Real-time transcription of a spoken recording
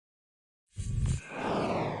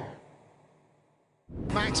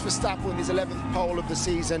Max Verstappen with his 11th pole of the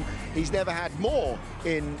season. He's never had more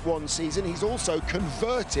in one season. He's also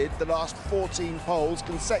converted the last 14 poles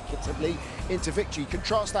consecutively into victory.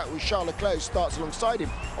 Contrast that with Charles Leclerc, who starts alongside him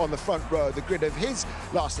on the front row of the grid. Of his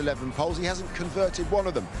last 11 poles, he hasn't converted one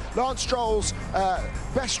of them. Lance Stroll's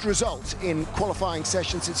best result in qualifying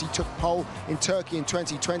session since he took pole in Turkey in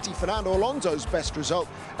 2020. Fernando Alonso's best result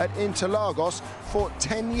at Interlagos for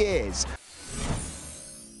 10 years.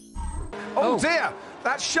 Oh dear,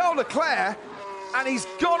 that's Charles Leclerc, and he's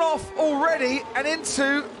gone off already and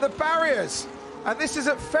into the barriers. And this is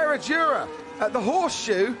at Ferradura, at the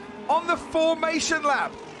Horseshoe, on the formation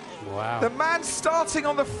lap. Wow. The man starting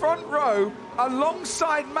on the front row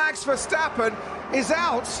alongside Max Verstappen is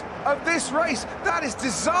out of this race. That is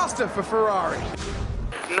disaster for Ferrari.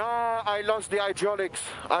 No, I lost the hydraulics.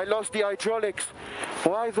 I lost the hydraulics.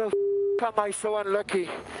 Why the am I so unlucky?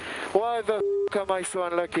 Why the am I so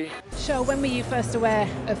unlucky? Charles, when were you first aware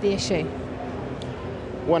of the issue?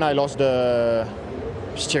 When I lost the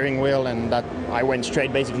steering wheel, and that I went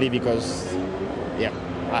straight basically because, yeah,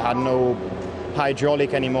 I had no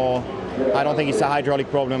hydraulic anymore. I don't think it's a hydraulic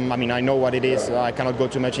problem. I mean, I know what it is. I cannot go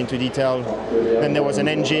too much into detail. Then there was an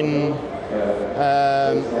engine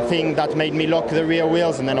thing that made me lock the rear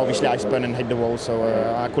wheels, and then obviously I spun and hit the wall, so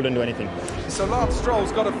I couldn't do anything. So Lance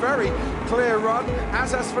Stroll's got a very clear run,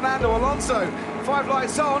 as has Fernando Alonso. 5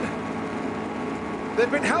 lights on. They've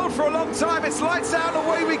been held for a long time. It's lights out,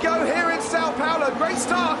 away we go here in São Paulo. Great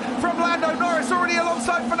start from Lando Norris, already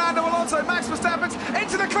alongside Fernando Alonso. Max Verstappen's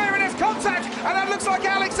into the clear, and there's contact, and that looks like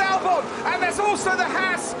Alex Albon. And there's also the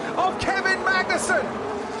Haas of Kevin Magnussen.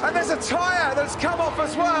 And there's a tyre that's come off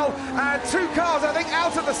as well, and 2 cars, I think,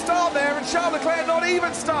 out at the start there, and Charles Leclerc not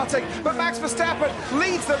even starting, but Max Verstappen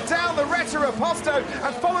leads them down the Retro-Aposto,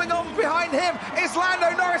 and following on behind him is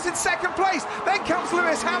Lando Norris in 2nd place. Then comes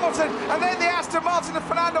Lewis Hamilton, and then the Aston Martin of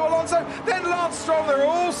Fernando Alonso, then Lance Stroll. They're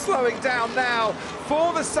all slowing down now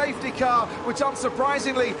for the safety car, which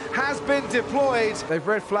unsurprisingly has been deployed. They've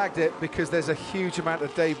red flagged it because there's a huge amount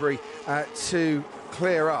of debris to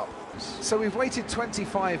clear up. So we've waited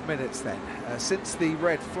 25 minutes then since the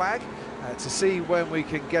red flag to see when we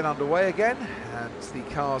can get underway again, and the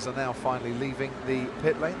cars are now finally leaving the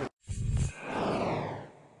pit lane.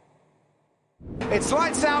 It's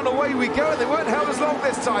lights out and away we go, and they weren't held as long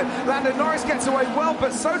this time. Lando Norris gets away well,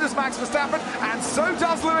 but so does Max Verstappen, and so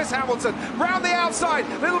does Lewis Hamilton. Round the outside,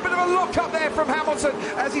 a little bit of a look up there from Hamilton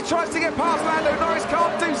as he tries to get past Lando Norris,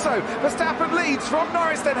 can't do so. Verstappen leads from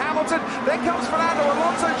Norris, then Hamilton, then comes Fernando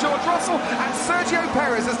Alonso, George Russell, and Sergio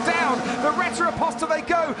Perez as down the Retro-Aposto they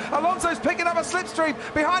go. Alonso's picking up a slipstream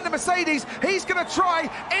behind the Mercedes. He's going to try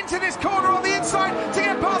into this corner on the inside to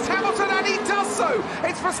get past Hamilton, and he does so.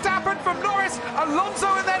 It's Verstappen from Norris, Alonso,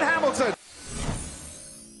 and then Hamilton.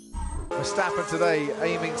 Verstappen today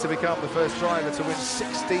aiming to become the first driver to win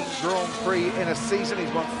 16 Grand Prix in a season.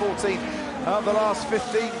 He's won 14 of the last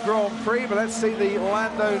 15 Grand Prix, but let's see the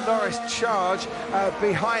Lando Norris charge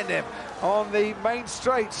behind him. On the main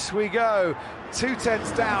straight we go.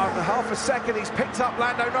 2/10 down, half a second. He's picked up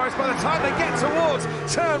Lando Norris by the time they get towards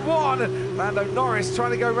turn 1. Lando Norris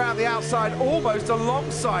trying to go around the outside, almost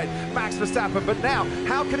alongside Max Verstappen. But now,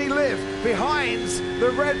 how can he live behind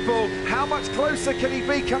the Red Bull? How much closer can he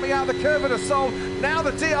be coming out of the curve of the Sol? Now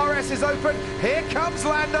the DRS is open. Here comes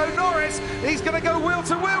Lando Norris. He's going to go wheel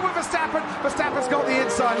to wheel with Verstappen. Verstappen's got the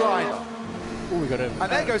inside line. Ooh, and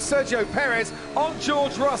there goes Sergio Perez on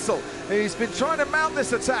George Russell, who's been trying to mount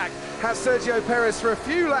this attack. Has Sergio Perez for a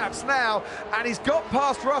few laps now, and he's got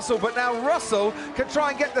past Russell, but now Russell can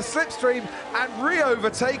try and get the slipstream and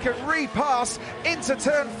re-overtake and re-pass into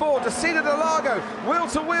turn 4. Descida de Lago, wheel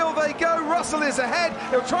to wheel they go. Russell is ahead.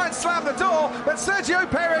 He'll try and slam the door, but Sergio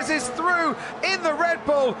Perez is through in the Red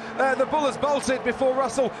Bull. The Bull has bolted before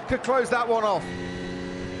Russell could close that one off.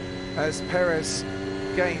 As Perez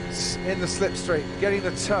gains in the slipstream, getting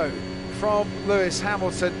the toe from Lewis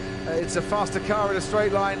Hamilton. It's a faster car in a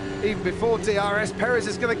straight line even before DRS. Perez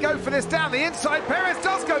is going to go for this down the inside. Perez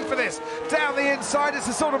does go for this down the inside. It's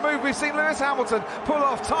the sort of move we've seen Lewis Hamilton pull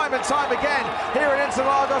off time and time again here at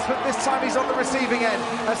Interlagos, but this time he's on the receiving end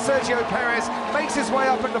as Sergio Perez makes his way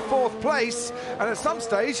up into 4th place, and at some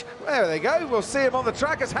stage, there they go, we'll see him on the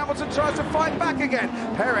track as Hamilton tries to fight back again.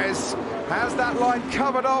 Perez has that line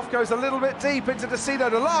covered off, goes a little bit deep into Descida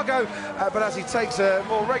de Lago, but as he takes a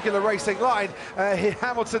more regular racing line,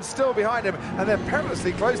 Hamilton's still behind him, and they're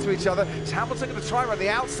perilously close to each other. Is Hamilton going to try around the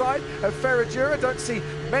outside of Ferradura? Don't see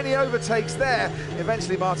many overtakes there.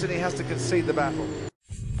 Eventually, Martin, he has to concede the battle.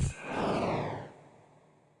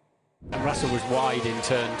 Russell was wide in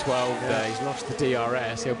turn 12 there. He's lost the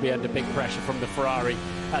DRS. He'll be under big pressure from the Ferrari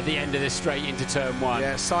at the end of this straight into turn 1.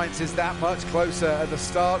 Yeah, Sainz is that much closer at the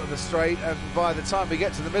start of the straight, and by the time we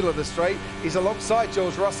get to the middle of the straight, he's alongside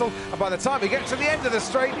George Russell, and by the time we get to the end of the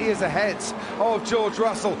straight, he is ahead of George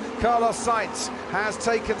Russell. Carlos Sainz has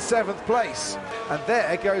taken 7th place, and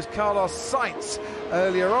there goes Carlos Sainz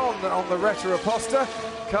earlier on the Retta Reposta.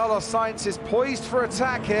 Carlos Sainz is poised for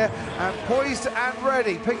attack here, and poised and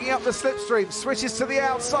ready, picking up the slipstream, switches to the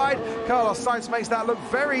outside. Carlos Sainz makes that look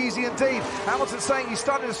very easy indeed. Hamilton saying he's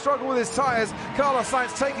starting to struggle with his tyres. Carlos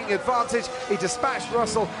Sainz taking advantage. He dispatched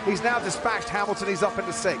Russell. He's now dispatched Hamilton. He's up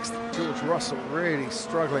into 6th. George Russell really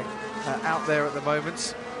struggling out there at the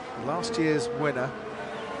moment. Last year's winner,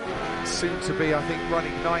 soon to be, I think,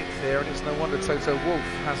 running 9th here, and it's no wonder Toto Wolff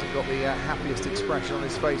hasn't got the happiest expression on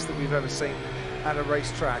his face that we've ever seen at a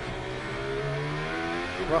racetrack.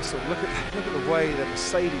 Russell, look at the way that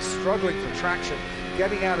Mercedes struggling for traction,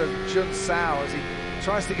 getting out of Jun Sao as he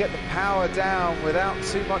tries to get the power down without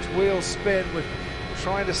too much wheel spin, with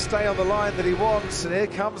trying to stay on the line that he wants. And here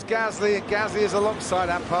comes Gasly, and Gasly is alongside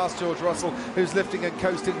and past George Russell, who's lifting and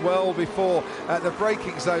coasting well before the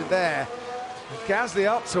braking zone there. Gasly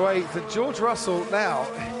up to 8th, and George Russell now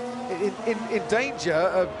in danger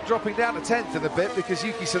of dropping down to 10th in a bit, because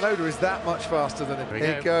Yuki Tsunoda is that much faster than him.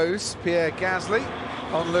 Here goes Pierre Gasly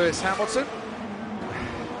on Lewis Hamilton.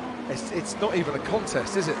 It's not even a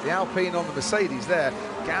contest, is it? The Alpine on the Mercedes there.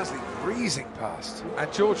 Gasly breezing past.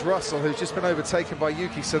 And George Russell, who's just been overtaken by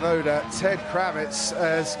Yuki Tsunoda. Ted Kravitz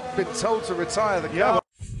has been told to retire the car.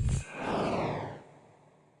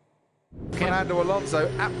 Fernando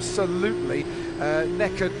Alonso absolutely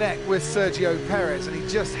neck and neck with Sergio Perez, and he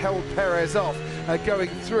just held Perez off going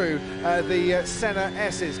through the Senna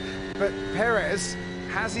S's. But Perez,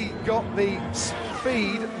 has he got the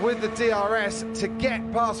speed with the DRS to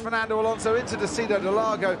get past Fernando Alonso into Decido de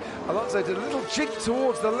Largo? Alonso did a little jink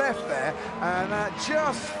towards the left there, and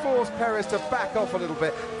just forced Perez to back off a little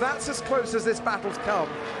bit. That's as close as this battle's come,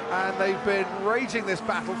 and they've been raging this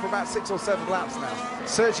battle for about 6 or 7 laps now.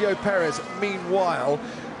 Sergio Perez, meanwhile,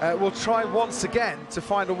 will try once again to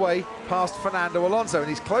find a way past Fernando Alonso, and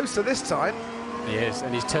he's closer this time. He is,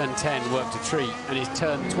 and his turn 10 worked a treat, and his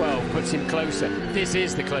turn 12 puts him closer. This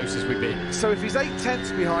is the closest we've been. So if he's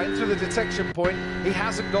 8/10 behind through the detection point, he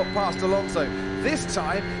hasn't got past Alonso. This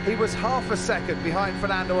time, he was half a second behind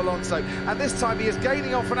Fernando Alonso, and this time he is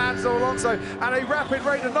gaining on Fernando Alonso at a rapid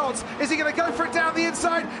rate of knots. Is he going to go for it down the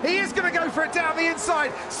inside? He is going to go for it down the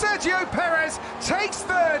inside. Sergio Perez takes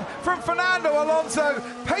 3rd from Fernando Alonso.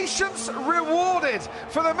 Patience rewarded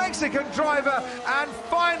for the Mexican driver, and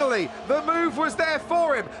finally the move was there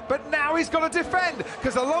for him, but now he's got to defend,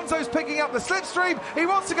 because Alonso's picking up the slipstream. He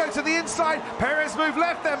wants to go to the inside. Perez move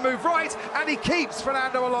left, then move right, and he keeps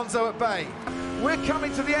Fernando Alonso at bay. We're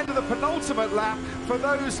coming to the end of the penultimate lap for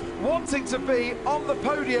those wanting to be on the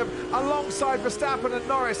podium alongside Verstappen and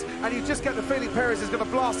Norris, and you just get the feeling Perez is going to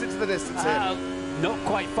blast into the distance here. Not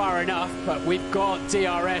quite far enough, but we've got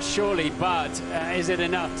DRS surely, but is it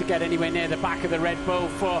enough to get anywhere near the back of the Red Bull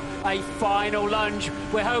for a final lunge?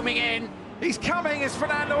 We're homing in. He's coming, is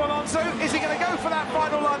Fernando Alonso. Is he going to go for that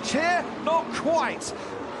final lunge here? Not quite.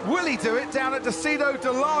 Will he do it down at Decido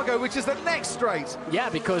de Largo, which is the next straight? Yeah,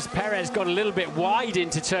 because Perez got a little bit wide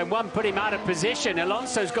into turn 1, put him out of position.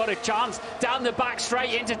 Alonso's got a chance down the back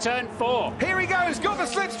straight into turn 4. Here he goes, got the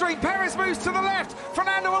slipstream. Perez moves to the left.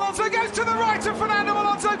 Fernando Alonso goes to the right, and Fernando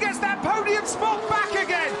Alonso gets that podium spot back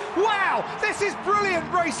again. Wow, this is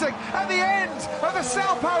brilliant racing at the end of the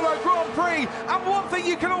São Paulo Grand Prix. And one thing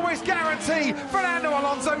you can always guarantee, Fernando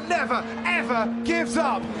Alonso never, ever gives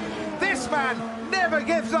up. This man never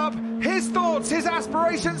gives up his thoughts, his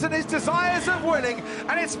aspirations and his desires of winning,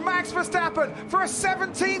 and it's Max Verstappen for a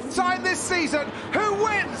 17th time this season who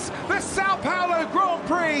wins the São Paulo Grand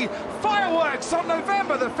Prix. Fireworks on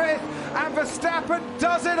November the 5th, and Verstappen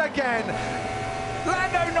does it again.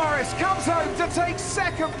 Lando Norris comes home to take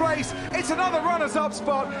 2nd place. It's another runners-up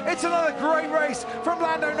spot. It's another great race from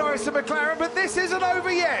Lando Norris and McLaren, but this isn't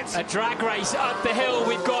over yet. A drag race up the hill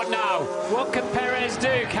we've got now. What can Perez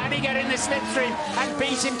do? Can he get in the slipstream and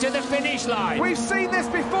beat him to the finish line? We've seen this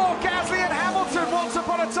before, Gasly and Hamilton once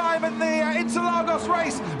upon a time in the Interlagos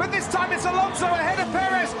race, but this time it's Alonso ahead of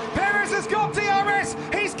Perez. Perez has got DRS.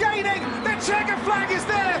 He's gaining. The checker flag is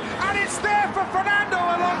there, and it's there for Fernando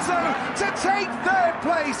Alonso to take 3rd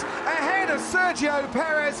place ahead of Sergio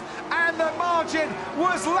Perez, and the margin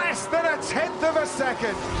was less than 1/10 of a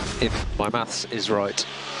second. If my maths is right,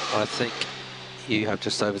 I think you have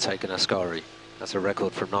just overtaken Ascari. That's a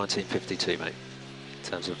record from 1952, mate, in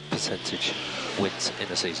terms of percentage wins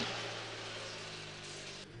in a season.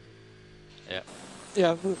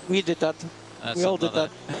 Yeah, we did that. That's we all did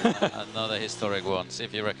that. Another historic one. See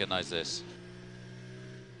if you recognize this.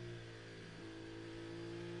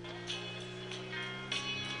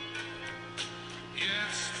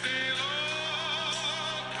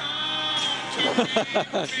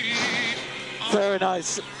 Very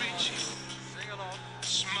nice.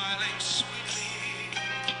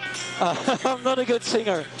 I'm not a good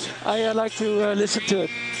singer. I like to listen to it.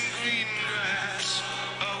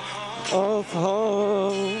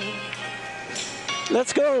 Oh,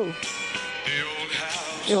 let's go.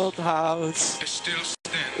 The old house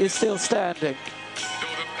is still standing.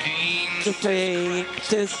 The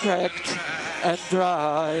paint is cracked and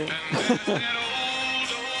dry.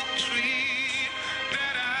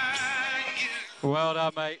 Well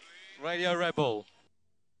done, mate. Radio Rebel.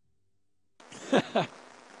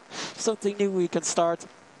 Something new we can start.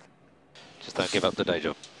 Just don't give up the day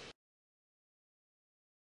job.